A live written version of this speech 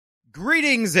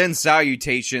Greetings and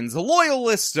salutations,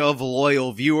 loyalists of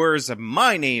loyal viewers.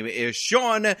 My name is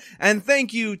Sean, and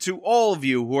thank you to all of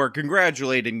you who are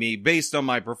congratulating me based on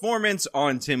my performance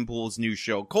on Tim Pool's new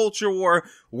show Culture War,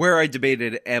 where I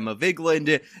debated Emma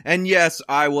Vigeland. And yes,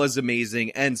 I was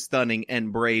amazing and stunning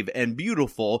and brave and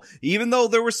beautiful. Even though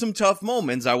there were some tough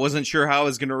moments, I wasn't sure how I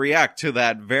was going to react to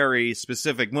that very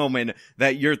specific moment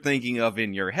that you're thinking of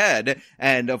in your head.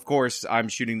 And of course, I'm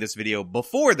shooting this video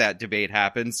before that debate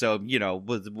happened, so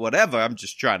whatever, I'm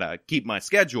just trying to keep my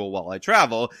schedule while I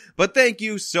travel. But thank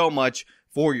you so much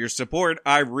for your support.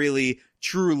 I really,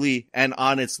 truly, and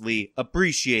honestly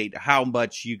appreciate how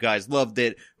much you guys loved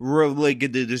it. Link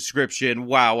in the description.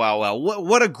 Wow.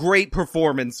 What a great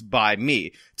performance by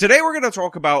me. Today we're going to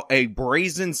talk about a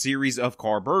brazen series of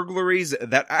car burglaries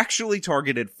that actually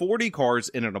targeted 40 cars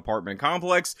in an apartment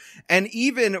complex and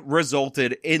even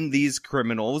resulted in these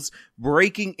criminals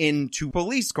breaking into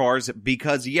police cars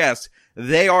because, yes,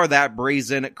 they are that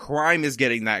brazen, crime is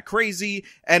getting that crazy,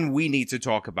 and we need to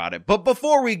talk about it. But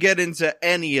before we get into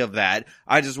any of that,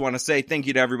 I just want to say thank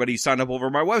you to everybody who signed up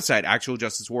over my website,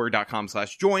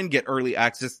 actualjusticewarrior.com/join, get early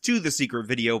access to the secret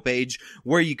video page,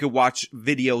 where you can watch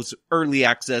videos early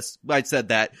access. I said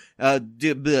that.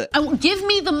 Give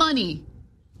me the money.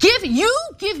 Give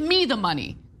me the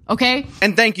money. Okay?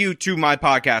 And thank you to my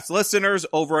podcast listeners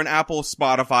over on Apple,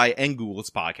 Spotify, and Google's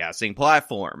podcasting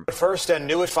platform. First and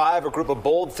new at 5, a group of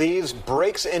bold thieves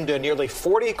breaks into nearly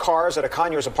 40 cars at a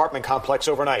Conyers apartment complex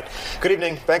overnight. Good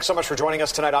evening. Thanks so much for joining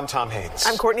us tonight. I'm Tom Haynes.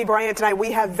 I'm Courtney Bryant. Tonight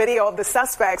we have video of the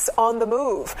suspects on the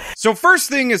move. So first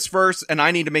thing is first, and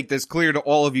I need to make this clear to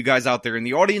all of you guys out there in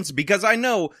the audience, because I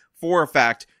know for a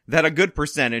fact that a good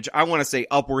percentage, I want to say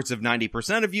upwards of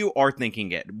 90% of you are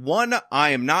thinking it. One,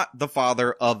 I am not the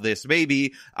father of this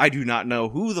baby. I do not know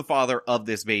who the father of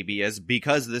this baby is.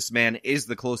 Because this man is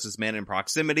the closest man in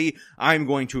proximity, I'm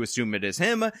going to assume it is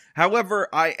him. However,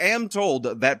 I am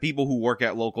told that people who work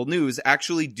at local news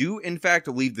actually do in fact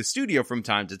leave the studio from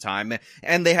time to time,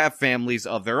 and they have families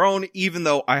of their own, even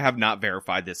though I have not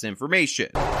verified this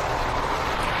information.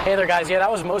 Hey there, guys. Yeah,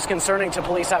 that was most concerning to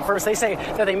police at first. They say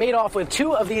that they made off with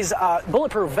two of these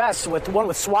bulletproof vests, with one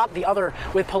with SWAT, the other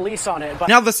with police on it. But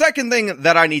now, the second thing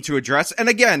that I need to address, and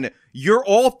again, you're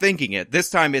all thinking it, this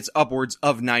time it's upwards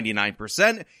of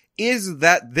 99%, is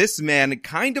that this man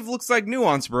kind of looks like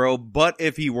Nuance Bro, but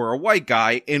if he were a white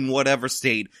guy in whatever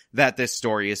state that this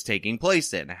story is taking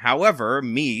place in. However,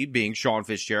 me, being Sean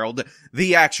Fitzgerald,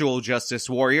 the actual Justice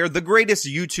Warrior, the greatest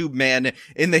YouTube man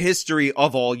in the history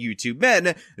of all YouTube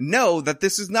men, know that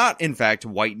this is not, in fact,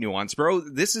 white Nuance Bro.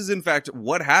 This is, in fact,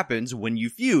 what happens when you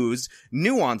fuse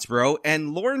Nuance Bro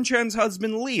and Lauren Chen's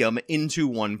husband Liam into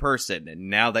one person. And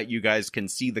now that you guys can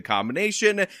see the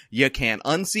combination, you can't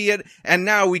unsee it, and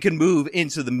now we can move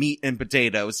into the meat and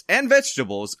potatoes and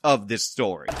vegetables of this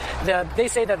story. They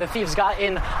say that the thieves got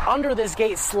in under this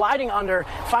gate, sliding under,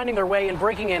 finding their way and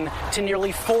breaking in to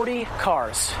nearly 40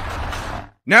 cars.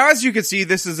 Now, as you can see,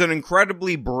 this is an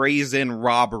incredibly brazen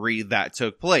robbery that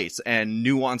took place, and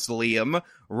Nuance Liam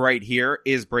right here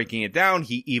is breaking it down.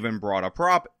 He even brought a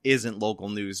prop, isn't local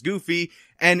news goofy,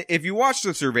 and if you watch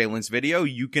the surveillance video,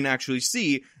 you can actually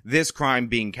see this crime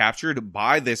being captured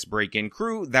by this break-in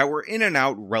crew that were in and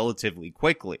out relatively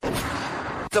quickly.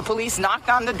 The police knocked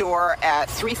on the door at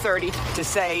 3:30 to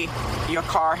say your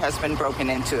car has been broken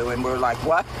into, and we're like,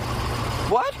 what?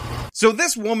 What? So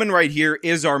this woman right here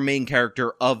is our main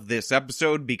character of this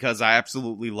episode because I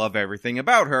absolutely love everything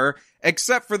about her,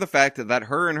 except for the fact that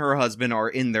her and her husband are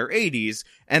in their 80s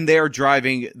and they are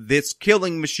driving this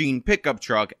killing machine pickup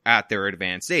truck at their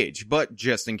advanced age. But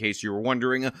just in case you were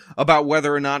wondering about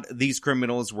whether or not these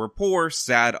criminals were poor,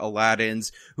 sad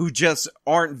Aladdins who just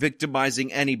aren't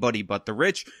victimizing anybody but the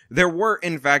rich, there were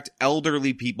in fact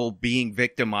elderly people being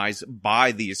victimized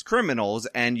by these criminals,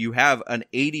 and you have an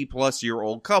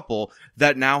 80-plus-year-old couple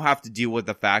that now have to deal with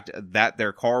the fact that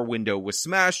their car window was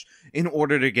smashed in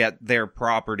order to get their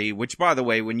property, which, by the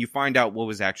way, when you find out what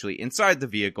was actually inside the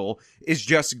vehicle, is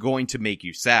just going to make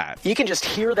you sad. You can just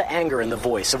hear the anger in the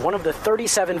voice of one of the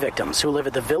 37 victims who live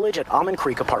at the Village at Almond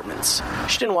Creek Apartments.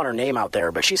 She didn't want her name out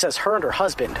there, but she says her and her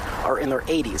husband are in their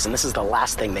 80s, and this is the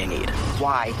last thing they need.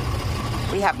 Why?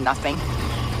 We have nothing.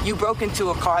 You broke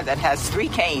into a car that has 3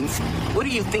 canes. Who do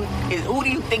you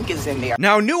think is in there?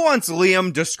 Now, Nuance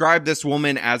Liam described this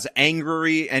woman as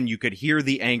angry, and you could hear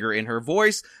the anger in her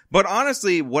voice, but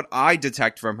honestly, what I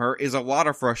detect from her is a lot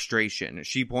of frustration.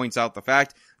 She points out the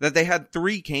fact that they had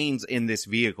 3 canes in this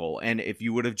vehicle, and if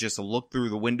you would have just looked through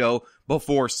the window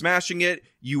before smashing it,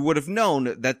 you would have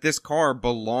known that this car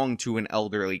belonged to an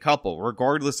elderly couple,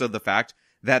 regardless of the fact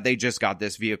that they just got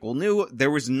this vehicle new.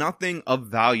 There was nothing of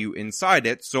value inside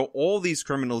it, so all these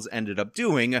criminals ended up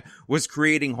doing was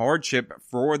creating hardship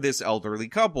for this elderly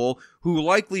couple who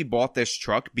likely bought this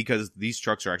truck, because these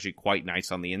trucks are actually quite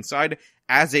nice on the inside,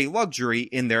 as a luxury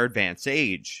in their advanced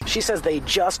age. She says they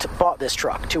just bought this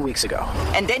truck 2 weeks ago.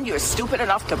 And then you're stupid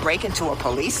enough to break into a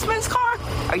policeman's car?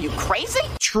 Are you crazy?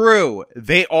 True.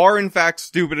 They are in fact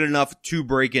stupid enough to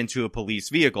break into a police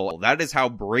vehicle. That is how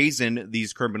brazen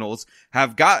these criminals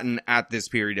have gotten at this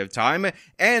period of time,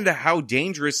 and how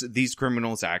dangerous these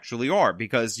criminals actually are.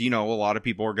 Because, a lot of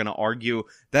people are going to argue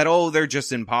that, they're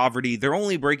just in poverty. They're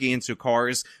only breaking into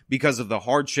cars because of the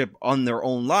hardship on their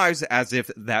own lives, as if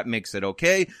that makes it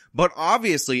okay. But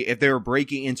obviously, if they were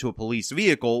breaking into a police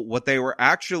vehicle, what they were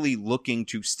actually looking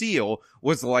to steal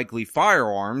was likely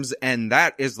firearms, and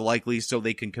that is likely so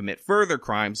they can commit further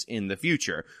crimes in the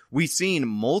future. We've seen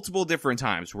multiple different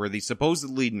times where these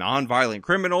supposedly non-violent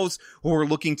criminals who are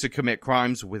looking to commit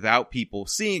crimes without people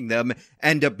seeing them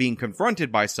end up being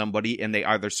confronted by somebody, and they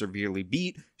either severely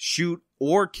beat, shoot,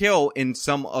 or kill in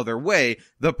some other way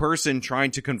the person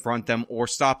trying to confront them or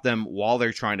stop them while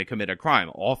they're trying to commit a crime.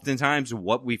 Oftentimes,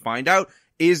 what we find out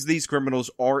is these criminals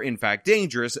are in fact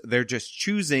dangerous. They're just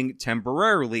choosing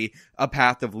temporarily a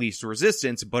path of least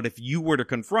resistance, but if you were to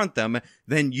confront them,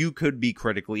 then you could be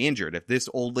critically injured. If this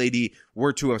old lady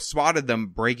were to have spotted them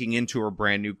breaking into her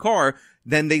brand new car,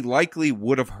 then they likely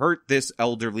would have hurt this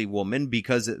elderly woman,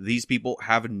 because these people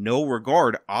have no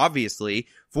regard, obviously,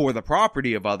 for the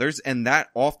property of others, and that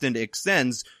often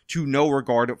extends to no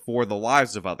regard for the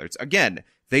lives of others. Again,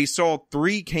 they saw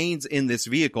 3 canes in this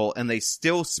vehicle, and they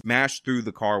still smashed through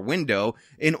the car window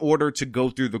in order to go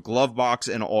through the glove box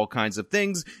and all kinds of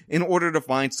things in order to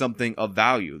find something of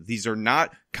value. These are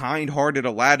not kind-hearted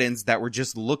Aladdins that were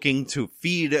just looking to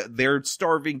feed their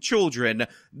starving children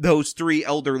those 3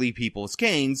 elderly people's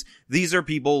canes. These are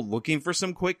people looking for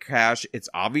some quick cash. It's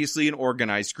obviously an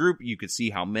organized group. You could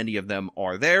see how many of them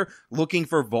are there, looking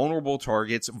for vulnerable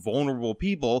targets, vulnerable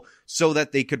people, so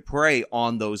that they could prey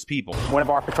on those people. One of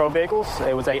our patrol vehicles,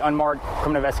 it was a unmarked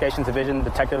Criminal Investigations Division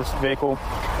detective's vehicle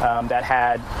that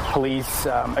had police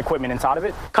equipment inside of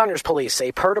it. Conyers police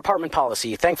say per department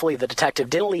policy, thankfully the detective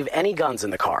didn't leave any guns in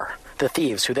the car. The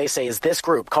thieves, who they say is this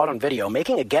group caught on video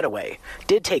making a getaway,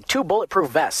 did take 2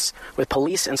 bulletproof vests with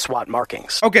police and SWAT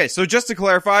markings. Okay, so just to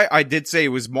clarify, I did say it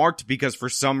was marked because for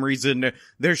some reason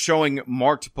they're showing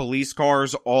marked police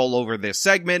cars all over this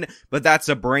segment, but that's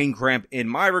a brain cramp in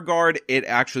my regard. It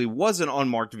actually was an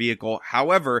unmarked vehicle.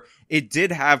 However, it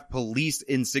did have police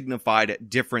insignified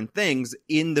different things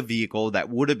in the vehicle that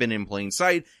would have been in plain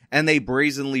sight, and they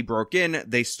brazenly broke in,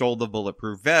 they stole the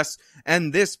bulletproof vests,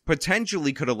 and this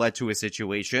potentially could have led to a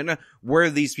situation where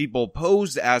these people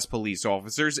posed as police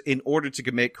officers in order to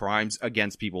commit crimes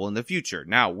against people in the future.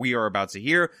 Now, we are about to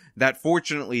hear that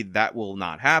fortunately that will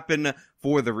not happen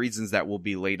for the reasons that will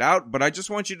be laid out, but I just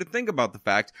want you to think about the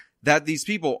fact that these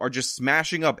people are just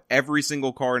smashing up every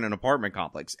single car in an apartment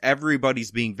complex. Everybody's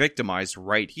being victimized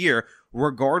right here,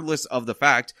 regardless of the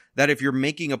fact that if you're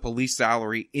making a police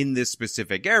salary in this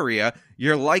specific area,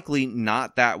 you're likely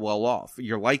not that well off.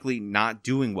 You're likely not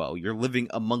doing well. You're living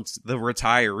amongst the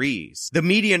retirees. The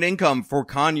median income for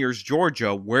Conyers,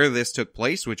 Georgia, where this took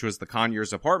place, which was the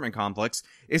Conyers apartment complex,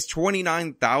 is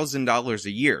 $29,000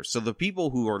 a year. So the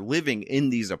people who are living in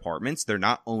these apartments, they're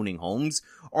not owning homes,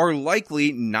 are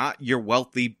likely not your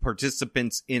wealthy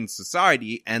participants in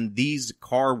society, and these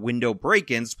car window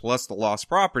break-ins plus the lost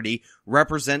property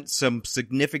represent some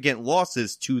significant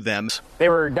losses to them. They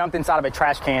were dumped inside of a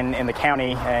trash can in the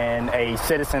county, and a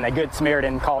citizen, a good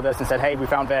Samaritan, called us and said, hey, we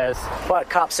found vests. But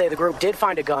cops say the group did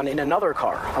find a gun in another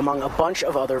car, among a bunch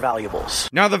of other valuables.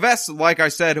 Now, the vests, like I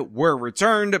said, were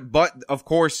returned, but of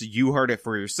course, you heard it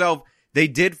for yourself. They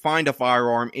did find a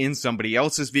firearm in somebody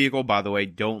else's vehicle. By the way,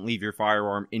 don't leave your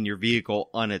firearm in your vehicle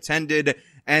unattended.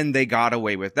 And they got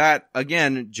away with that.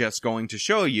 Again, just going to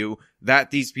show you that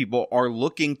these people are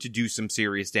looking to do some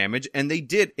serious damage. And they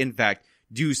did, in fact,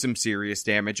 do some serious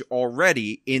damage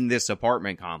already in this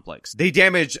apartment complex. They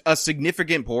damaged a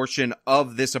significant portion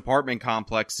of this apartment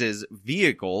complex's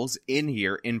vehicles in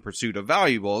here in pursuit of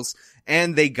valuables,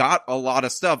 and they got a lot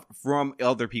of stuff from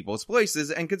other people's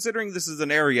places. And considering this is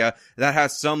an area that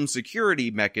has some security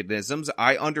mechanisms,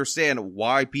 I understand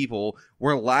why people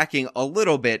were lacking a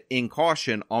little bit in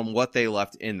caution on what they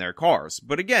left in their cars.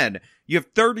 But again, you have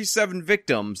 37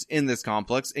 victims in this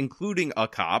complex, including a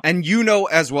cop, and you know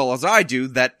as well as I do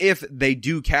that if they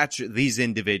do catch these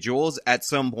individuals at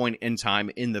some point in time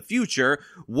in the future,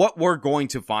 what we're going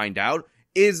to find out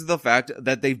is the fact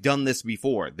that they've done this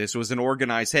before. This was an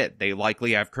organized hit. They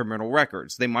likely have criminal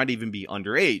records. They might even be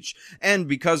underage. And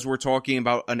because we're talking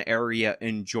about an area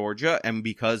in Georgia, and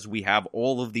because we have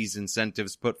all of these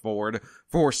incentives put forward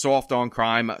for soft on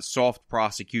crime, soft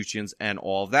prosecutions, and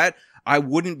all of that, I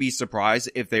wouldn't be surprised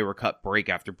if they were cut break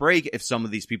after break, if some of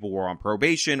these people were on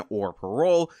probation or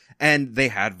parole, and they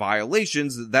had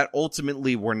violations that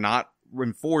ultimately were not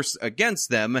enforced against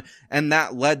them, and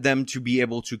that led them to be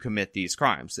able to commit these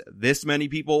crimes. This many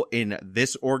people in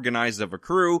this organized of a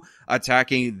crew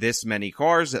attacking this many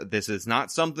cars, this is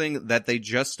not something that they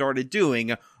just started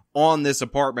doing on this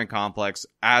apartment complex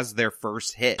as their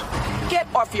first hit. Get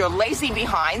off your lazy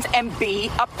behinds and be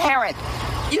a parent.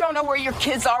 You don't know where your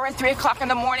kids are at 3 o'clock in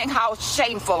the morning? How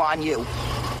shameful on you.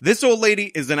 This old lady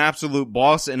is an absolute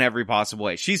boss in every possible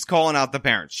way. She's calling out the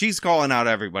parents. She's calling out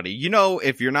everybody. You know,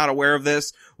 if you're not aware of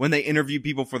this, when they interview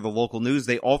people for the local news,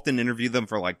 they often interview them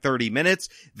for like 30 minutes.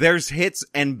 There's hits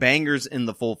and bangers in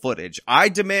the full footage. I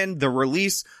demand the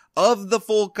release of the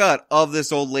full cut of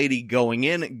this old lady going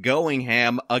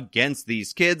ham against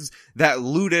these kids that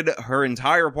looted her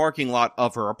entire parking lot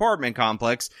of her apartment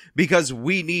complex, because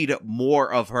we need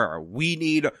more of her. We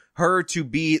need her to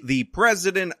be the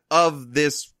president of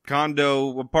this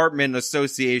condo apartment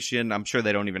association. I'm sure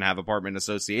they don't even have apartment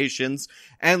associations.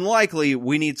 And likely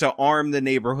we need to arm the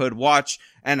neighborhood watch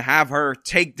and have her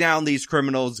take down these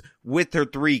criminals with her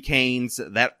 3 canes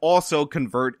that also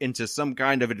convert into some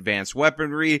kind of advanced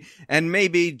weaponry. And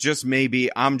maybe, just maybe,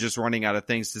 I'm just running out of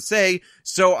things to say,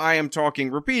 so I am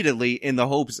talking repeatedly in the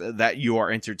hopes that you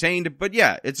are entertained. But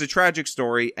yeah, it's a tragic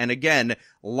story. And again,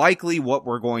 likely what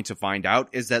we're going to find out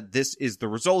is that this is the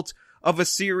result of a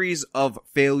series of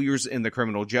failures in the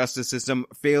criminal justice system,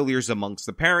 failures amongst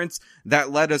the parents that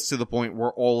led us to the point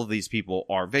where all of these people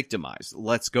are victimized.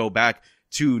 Let's go back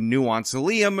to Nuance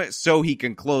Liam so he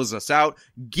can close us out,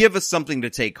 give us something to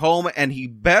take home, and he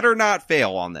better not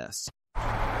fail on this.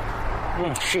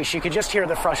 Sheesh, you could just hear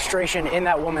the frustration in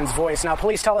that woman's voice. Now,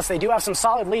 police tell us they do have some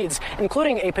solid leads,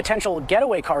 including a potential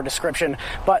getaway car description,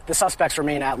 but the suspects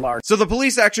remain at large. So the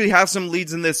police actually have some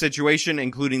leads in this situation,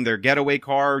 including their getaway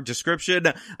car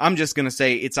description. I'm just gonna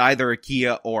say it's either a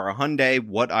Kia or a Hyundai.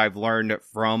 What I've learned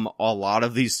from a lot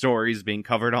of these stories being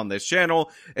covered on this channel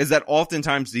is that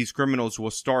oftentimes these criminals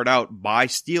will start out by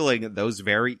stealing those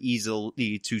very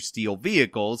easily to steal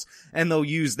vehicles, and they'll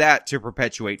use that to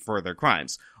perpetuate further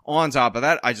crimes. On top of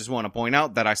that, I just want to point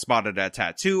out that I spotted a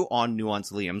tattoo on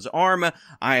Nuance Liam's arm.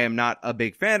 I am not a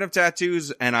big fan of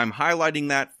tattoos, and I'm highlighting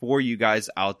that for you guys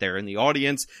out there in the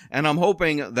audience, and I'm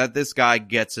hoping that this guy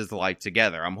gets his life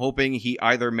together. I'm hoping he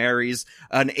either marries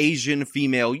an Asian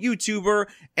female YouTuber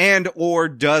and or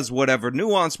does whatever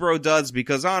Nuance Bro does,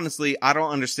 because honestly, I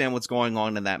don't understand what's going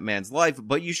on in that man's life,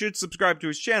 but you should subscribe to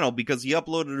his channel because he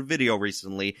uploaded a video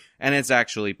recently, and it's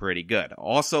actually pretty good.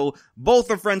 Also,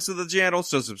 both are friends to the channel,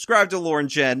 so subscribe to Lauren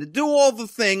Chen, do all the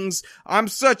things. I'm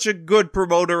such a good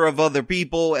promoter of other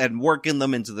people and working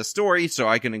them into the story so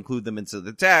I can include them into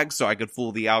the tags so I could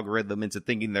fool the algorithm into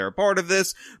thinking they're a part of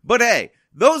this. But hey,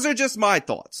 those are just my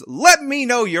thoughts. Let me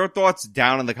know your thoughts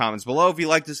down in the comments below. If you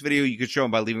like this video, you can show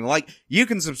them by leaving a like. You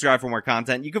can subscribe for more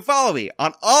content. You can follow me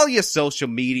on all your social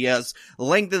medias,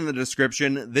 linked in the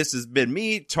description. This has been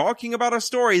me talking about a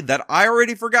story that I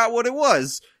already forgot what it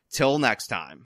was. Till next time.